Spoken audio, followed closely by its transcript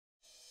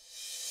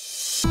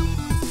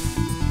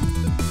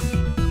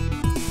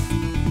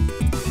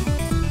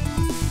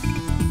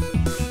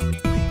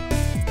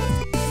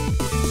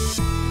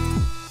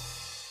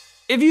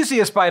If you see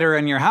a spider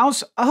in your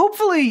house,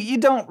 hopefully you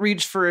don't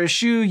reach for a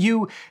shoe,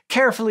 you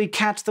carefully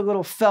catch the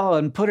little fella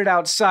and put it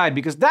outside,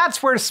 because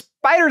that's where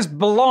spiders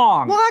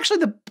belong. Well,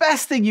 actually, the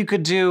best thing you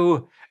could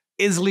do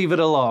is leave it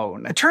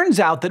alone. It turns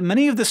out that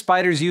many of the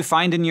spiders you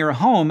find in your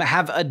home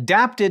have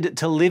adapted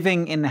to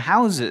living in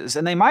houses,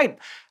 and they might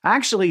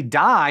actually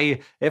die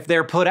if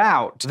they're put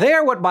out. They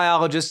are what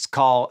biologists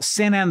call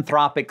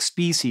synanthropic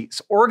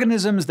species,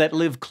 organisms that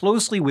live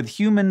closely with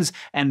humans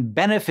and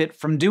benefit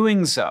from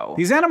doing so.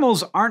 These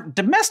animals aren't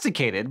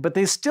domesticated, but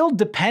they still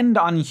depend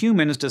on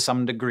humans to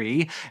some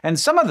degree, and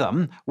some of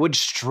them would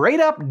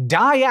straight up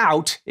die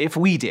out if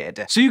we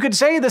did. So you could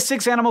say the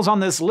 6 animals on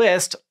this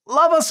list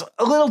love us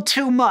a little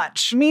too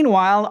much.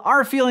 Meanwhile,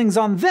 our feelings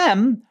on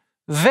them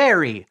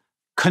vary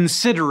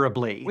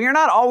considerably. We are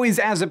not always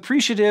as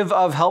appreciative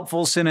of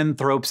helpful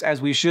synanthropes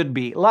as we should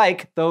be,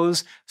 like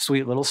those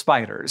sweet little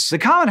spiders. The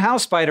common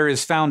house spider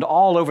is found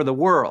all over the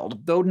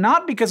world, though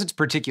not because it's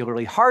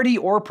particularly hardy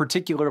or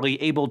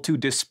particularly able to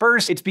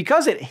disperse, it's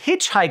because it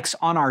hitchhikes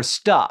on our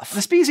stuff.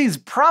 The species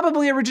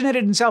probably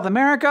originated in South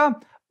America,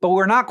 but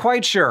we're not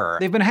quite sure.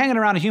 They've been hanging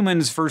around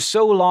humans for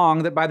so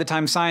long that by the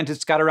time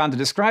scientists got around to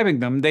describing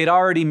them, they'd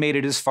already made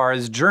it as far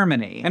as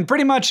Germany. And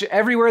pretty much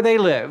everywhere they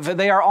live,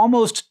 they are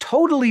almost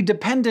totally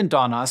dependent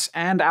on us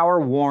and our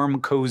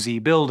warm, cozy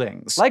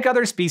buildings. Like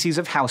other species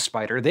of house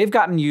spider, they've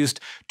gotten used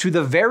to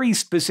the very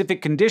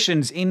specific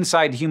conditions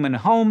inside human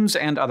homes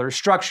and other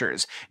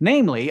structures,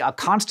 namely a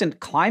constant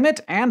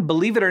climate and,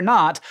 believe it or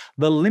not,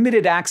 the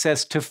limited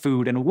access to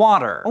food and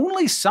water.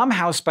 Only some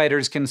house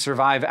spiders can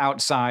survive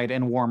outside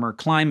in warmer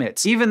climates.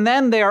 Even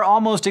then, they are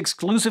almost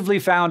exclusively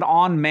found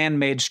on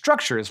man-made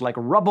structures like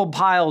rubble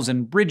piles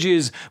and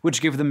bridges,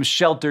 which give them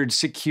sheltered,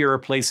 secure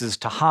places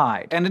to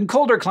hide. And in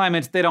colder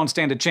climates, they don't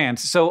stand a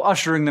chance, so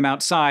ushering them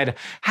outside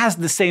has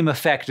the same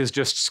effect as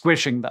just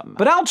squishing them.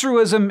 But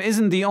altruism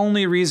isn't the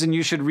only reason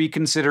you should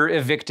reconsider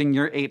evicting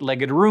your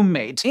 8-legged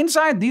roommate.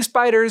 Inside, these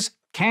spiders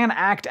can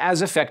act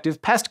as effective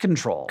pest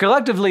control.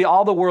 Collectively,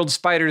 all the world's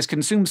spiders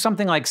consume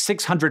something like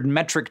 600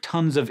 metric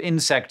tons of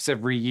insects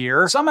every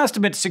year. Some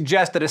estimates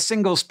suggest that a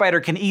single spider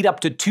can eat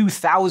up to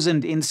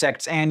 2,000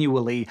 insects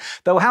annually,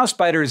 though house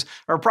spiders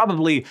are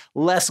probably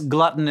less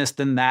gluttonous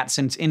than that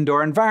since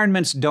indoor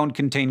environments don't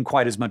contain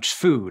quite as much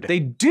food. They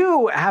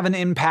do have an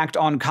impact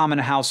on common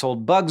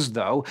household bugs,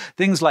 though.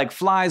 Things like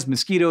flies,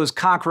 mosquitoes,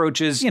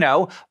 cockroaches,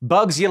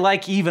 bugs you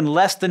like even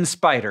less than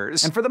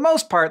spiders. And for the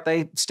most part,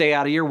 they stay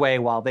out of your way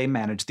while they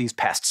manage these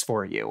pests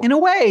for you. In a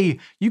way,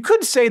 you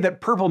could say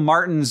that purple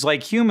martins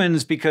like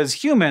humans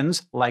because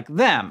humans like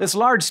them. This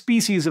large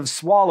species of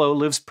swallow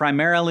lives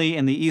primarily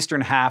in the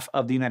eastern half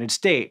of the United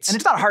States. And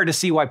it's not hard to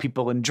see why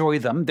people enjoy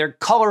them. They're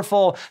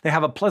colorful, they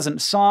have a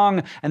pleasant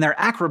song, and they're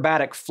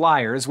acrobatic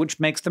flyers, which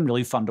makes them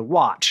really fun to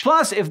watch.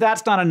 Plus, if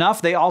that's not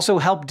enough, they also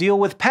help deal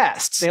with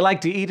pests. They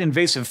like to eat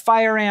invasive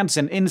fire ants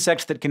and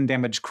insects that can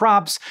damage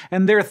crops,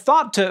 and they're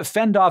thought to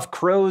fend off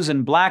crows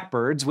and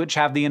blackbirds, which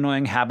have the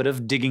annoying habit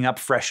of digging up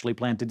freshly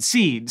planted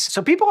seeds.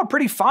 So people are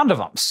pretty fond of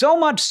them. So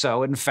much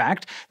so, in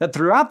fact, that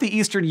throughout the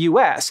eastern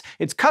US,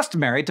 it's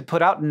customary to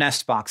put out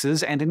nest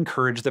boxes and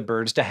encourage the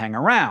birds to hang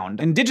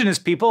around. Indigenous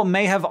people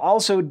may have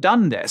also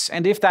done this,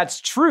 and if that's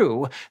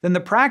true, then the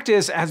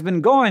practice has been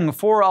going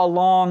for a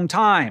long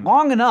time.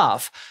 Long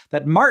enough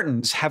that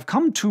martins have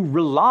come to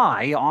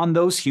rely on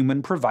those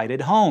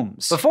human-provided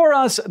homes. Before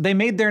us, they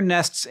made their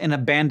nests in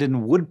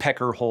abandoned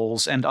woodpecker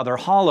holes and other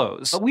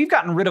hollows. But we've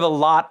gotten rid of a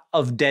lot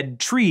of dead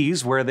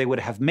trees where they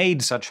would have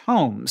made such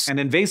homes, and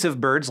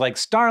invasive birds like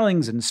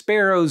starlings and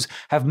sparrows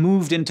have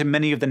moved into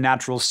many of the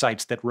natural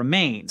sites that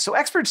remain. So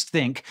experts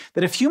think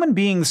that if human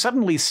beings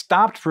suddenly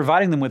stopped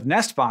providing them with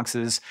nest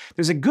boxes,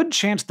 there's a good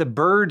chance the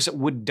birds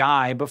would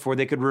die before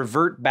they could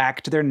revert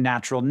back to their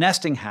natural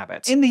nesting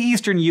habits. In the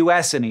eastern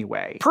US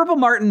anyway. Purple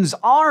martins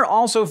are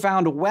also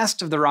found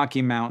west of the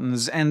Rocky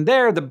Mountains, and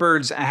there the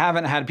birds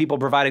haven't had people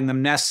providing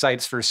them nest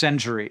sites for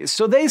centuries.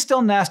 So they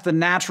still nest the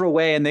natural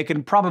way, and they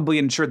can probably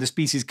ensure the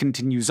species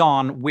continues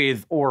on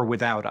with or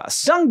without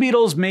us. Dung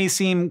beetles may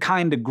seem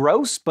kinda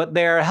gross, but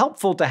they're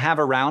helpful to have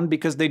around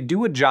because they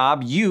do a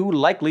job you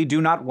likely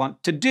do not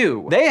want to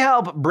do. They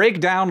help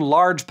break down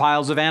large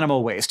piles of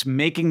animal waste,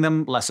 making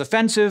them less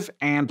offensive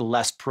and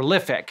less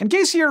prolific. In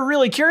case you're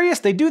really curious,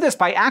 they do this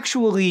by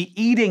actually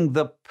eating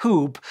the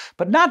poop,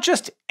 but not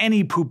just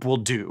any poop will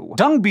do.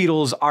 Dung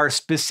beetles are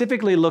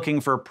specifically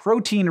looking for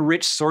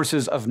protein-rich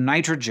sources of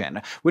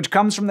nitrogen, which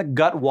comes from the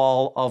gut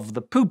wall of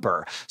the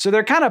pooper, so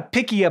they're kind of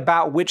picky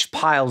about which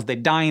piles they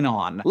dine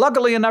on.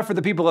 Luckily enough for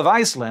the people of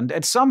Iceland,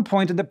 at some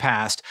point in the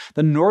past,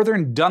 the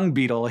northern dung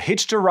beetle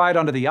hitched a ride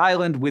onto the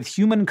island with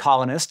human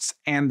colonists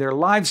and their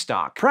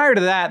livestock. Prior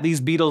to that,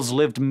 these beetles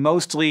lived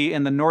mostly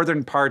in the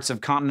northern parts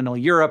of continental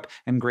Europe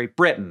and Great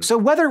Britain. So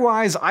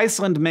weather-wise,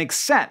 Iceland makes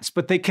sense,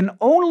 but they can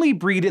only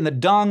breed breed in the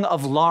dung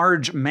of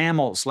large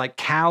mammals like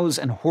cows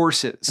and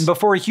horses. And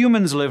before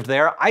humans lived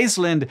there,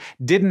 Iceland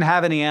didn't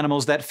have any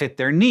animals that fit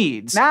their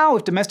needs. Now,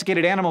 if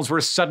domesticated animals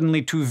were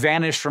suddenly to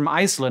vanish from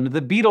Iceland,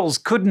 the beetles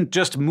couldn't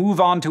just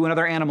move on to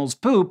another animal's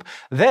poop,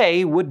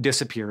 they would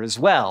disappear as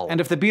well.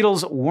 And if the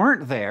beetles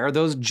weren't there,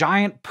 those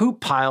giant poop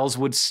piles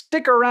would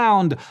stick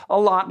around a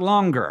lot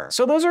longer.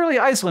 So those early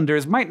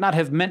Icelanders might not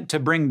have meant to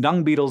bring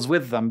dung beetles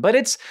with them, but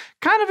it's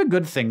kind of a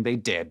good thing they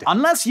did.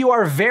 Unless you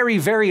are very,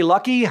 very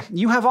lucky,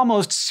 you have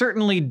almost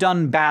certainly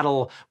done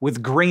battle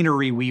with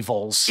granary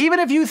weevils. Even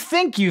if you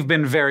think you've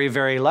been very,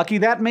 very lucky,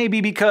 that may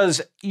be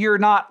because you're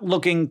not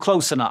looking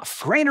close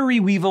enough. Granary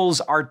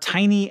weevils are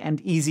tiny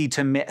and easy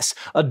to miss.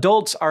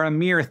 Adults are a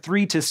mere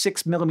 3 to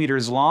 6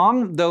 millimeters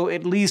long, though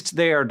at least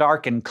they are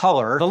dark in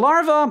color. The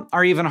larvae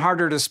are even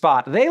harder to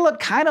spot. They look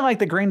kind of like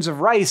the grains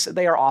of rice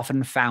they are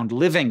often found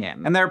living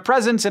in. And their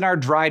presence in our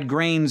dried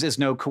grains is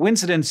no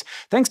coincidence.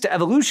 Thanks to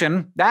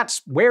evolution,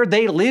 that's where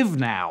they live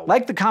now.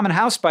 Like the common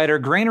house spider,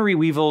 granary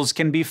weevils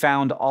can be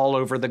found all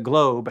over the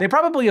globe. They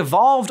probably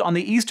evolved on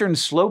the eastern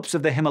slopes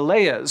of the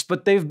Himalayas,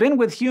 but they've been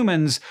with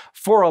humans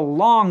for a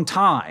long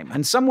time.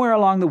 And somewhere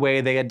along the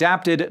way, they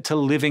adapted to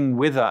living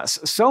with us,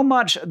 so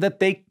much that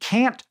they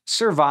can't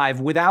survive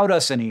without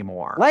us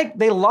anymore. Like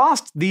they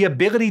lost the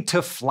ability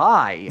to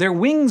fly. Their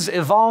wings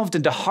evolved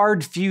into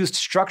hard fused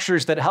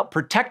structures that help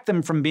protect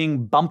them from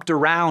being bumped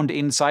around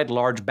inside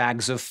large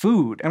bags of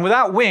food. And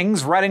without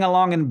wings, riding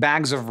along in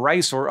bags of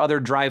rice or other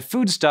dry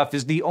foodstuff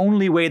is the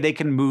only way they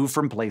can move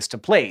from place to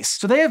place.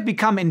 So they have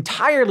become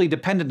entirely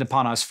dependent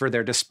upon us for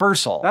their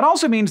dispersal. That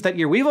also means that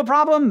your weevil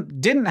problem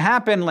didn't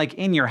happen like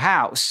in your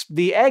house.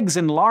 The eggs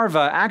and larvae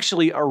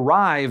actually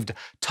arrived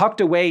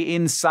tucked away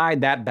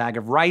inside that bag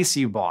of rice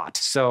you bought.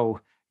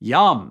 So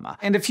yum.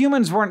 And if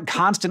humans weren't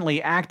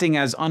constantly acting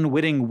as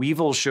unwitting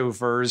weevil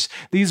chauffeurs,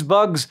 these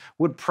bugs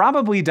would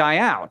probably die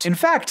out. In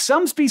fact,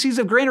 some species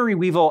of granary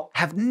weevil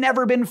have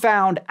never been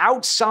found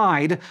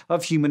outside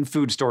of human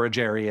food storage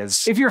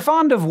areas. If you're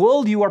fond of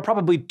wool, you are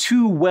probably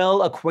too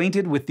well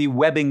acquainted with the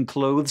webbing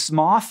clothes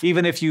moth.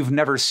 Even if you've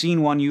never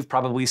seen one, you've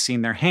probably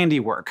seen their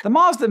handiwork. The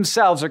moths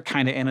themselves are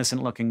kinda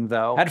innocent looking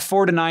though. At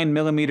 4 to 9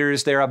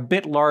 millimeters, they're a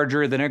bit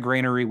larger than a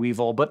granary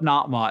weevil, but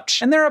not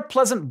much. And they're a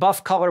pleasant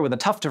buff color with a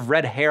tuft of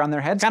red hair on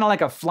their heads, kind of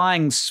like a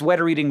flying,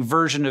 sweater-eating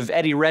version of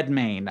Eddie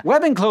Redmayne.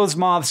 Webbing clothes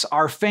moths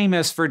are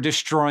famous for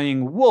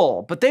destroying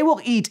wool, but they will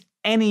eat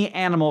any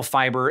animal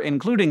fiber,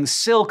 including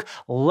silk,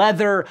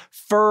 leather,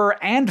 fur,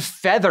 and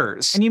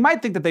feathers. And you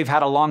might think that they've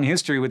had a long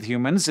history with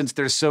humans since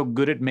they're so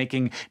good at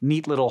making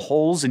neat little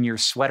holes in your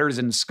sweaters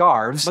and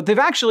scarves, but they've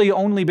actually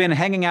only been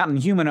hanging out in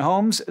human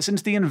homes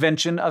since the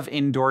invention of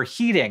indoor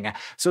heating,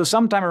 so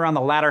sometime around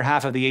the latter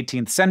half of the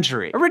 18th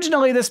century.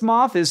 Originally, this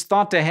moth is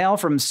thought to hail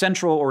from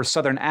Central or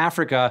Southern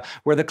Africa,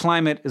 where the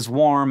climate is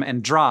warm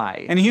and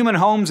dry. And human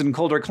homes in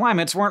colder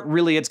climates weren't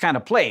really its kind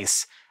of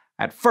place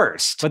at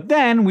first. But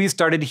then we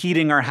started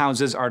heating our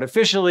houses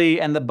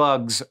artificially, and the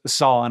bugs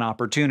saw an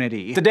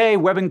opportunity. Today,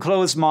 webbing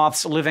clothes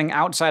moths living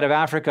outside of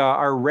Africa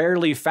are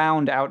rarely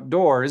found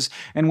outdoors,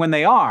 and when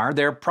they are,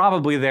 they're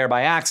probably there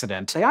by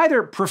accident. They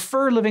either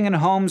prefer living in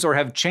homes or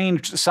have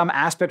changed some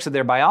aspects of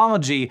their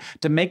biology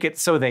to make it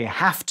so they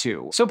have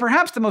to. So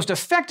perhaps the most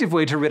effective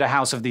way to rid a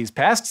house of these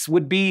pests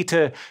would be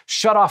to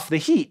shut off the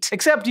heat.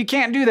 Except you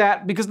can't do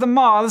that because the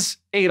moths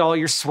ate all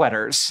your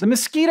sweaters. The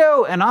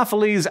mosquito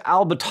Anopheles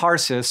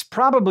albitarsis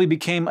probably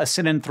became a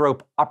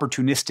synanthrope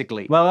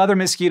opportunistically. While other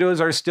mosquitoes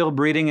are still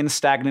breeding in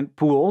stagnant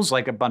pools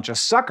like a bunch of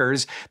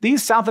suckers,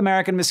 these South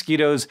American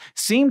mosquitoes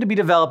seem to be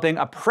developing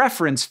a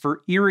preference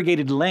for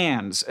irrigated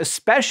lands,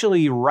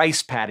 especially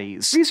rice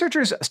paddies.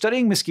 Researchers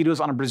studying mosquitoes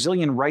on a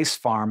Brazilian rice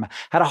farm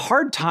had a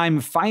hard time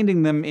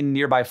finding them in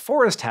nearby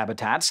forest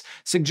habitats,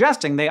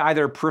 suggesting they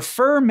either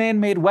prefer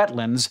man-made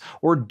wetlands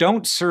or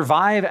don't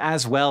survive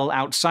as well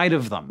outside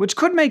of them. Which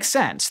could make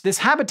sense. This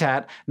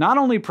habitat not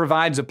only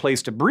provides a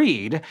place to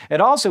breed,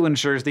 it also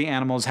ensures the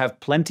animals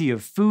have plenty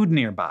of food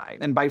nearby.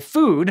 And by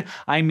food,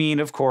 I mean,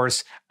 of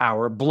course,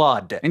 our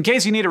blood. In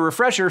case you need a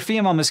refresher,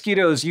 female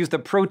mosquitoes use the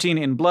protein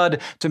in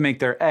blood to make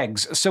their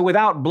eggs, so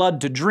without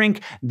blood to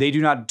drink, they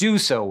do not do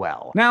so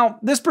well. Now,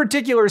 this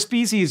particular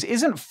species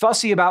isn't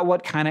fussy about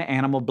what kind of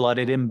animal blood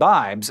it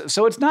imbibes,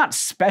 so it's not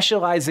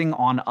specializing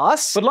on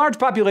us, but large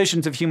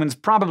populations of humans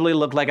probably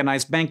look like a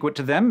nice banquet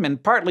to them,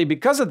 and partly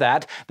because of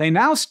that, they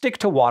now stick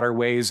to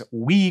waterways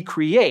we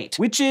create,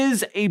 which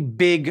is a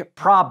big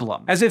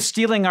problem. As if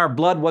stealing our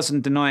blood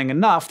wasn't annoying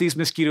enough, these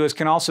mosquitoes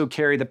can also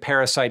carry the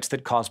parasites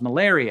that cause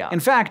malaria. In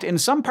fact, in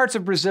some parts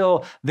of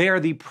Brazil, they are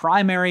the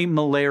primary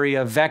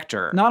malaria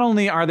vector. Not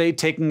only are they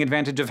taking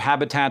advantage of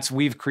habitats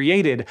we've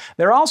created,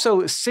 they're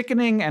also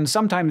sickening and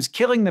sometimes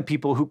killing the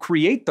people who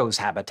create those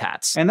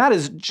habitats. And that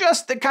is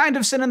just the kind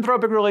of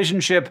synanthropic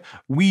relationship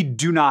we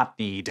do not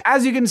need.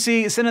 As you can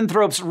see,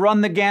 synanthropes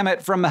run the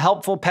gamut from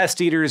helpful pest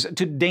eaters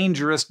to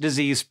dangerous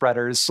disease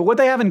spreaders. But what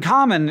they have in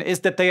common is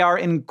that they are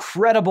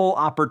incredible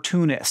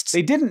opportunists.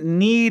 They didn't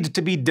need need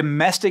to be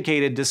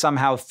domesticated to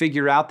somehow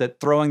figure out that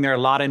throwing their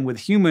lot in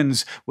with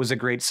humans was a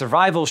great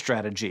survival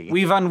strategy.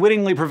 We've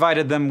unwittingly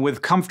provided them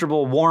with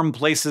comfortable, warm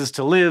places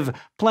to live,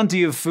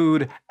 plenty of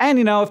food, and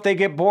if they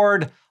get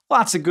bored,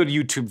 lots of good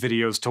YouTube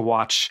videos to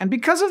watch. And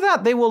because of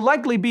that, they will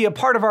likely be a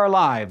part of our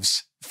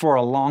lives for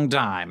a long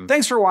time.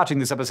 Thanks for watching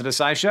this episode of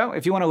SciShow.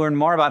 If you want to learn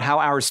more about how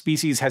our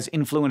species has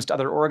influenced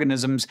other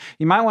organisms,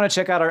 you might want to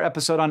check out our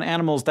episode on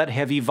animals that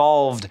have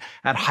evolved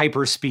at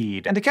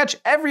hyperspeed. And to catch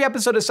every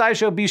episode of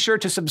SciShow, be sure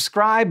to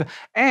subscribe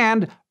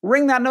and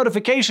ring that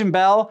notification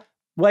bell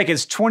like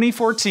it's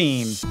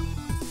 2014.